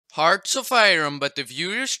Hearts of Iron, but the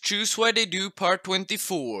viewers choose why they do part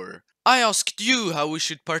 24. I asked you how we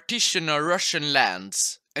should partition our Russian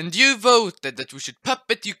lands. And you voted that we should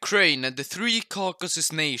puppet Ukraine and the 3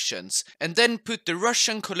 Caucasus nations, and then put the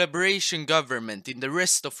Russian collaboration government in the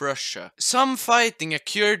rest of Russia. Some fighting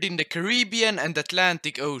occurred in the Caribbean and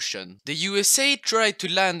Atlantic Ocean. The USA tried to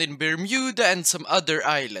land in Bermuda and some other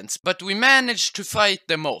islands, but we managed to fight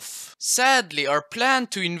them off. Sadly, our plan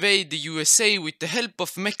to invade the USA with the help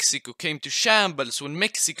of Mexico came to shambles when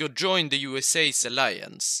Mexico joined the USA's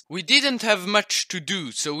alliance. We didn't have much to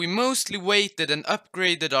do, so we mostly waited and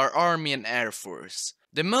upgraded our army and air force.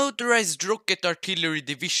 The motorized rocket artillery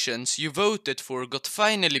divisions you voted for got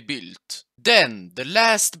finally built. Then, the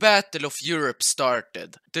last battle of Europe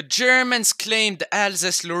started. The Germans claimed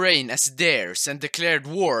Alsace-Lorraine as theirs and declared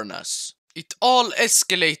war on us. It all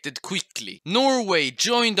escalated quickly. Norway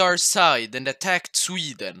joined our side and attacked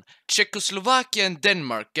Sweden. Czechoslovakia and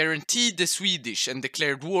Denmark guaranteed the Swedish and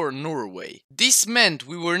declared war on Norway. This meant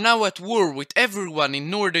we were now at war with everyone in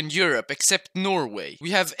Northern Europe except Norway.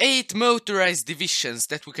 We have 8 motorized divisions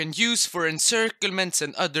that we can use for encirclements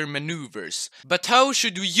and other maneuvers. But how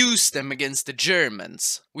should we use them against the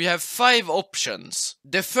Germans? We have 5 options.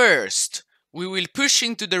 The first: we will push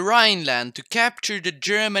into the Rhineland to capture the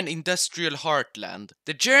German industrial heartland.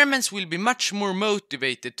 The Germans will be much more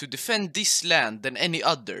motivated to defend this land than any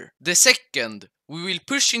other. The second: we will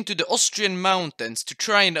push into the Austrian mountains to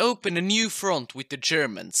try and open a new front with the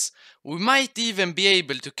Germans. We might even be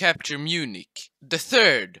able to capture Munich. The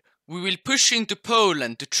third: we will push into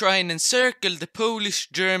Poland to try and encircle the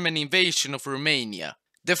Polish-German invasion of Romania.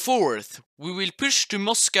 The fourth: we will push to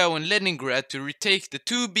Moscow and Leningrad to retake the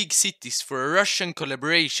 2 big cities for a Russian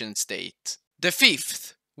collaboration state. The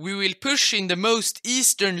fifth: we will push in the most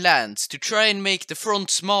eastern lands to try and make the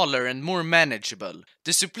front smaller and more manageable.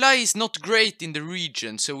 The supply is not great in the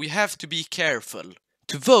region, so we have to be careful.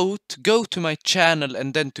 To vote, go to my channel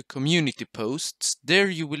and then to community posts. There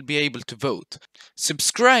you will be able to vote.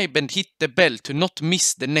 Subscribe and hit the bell to not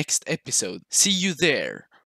miss the next episode. See you there.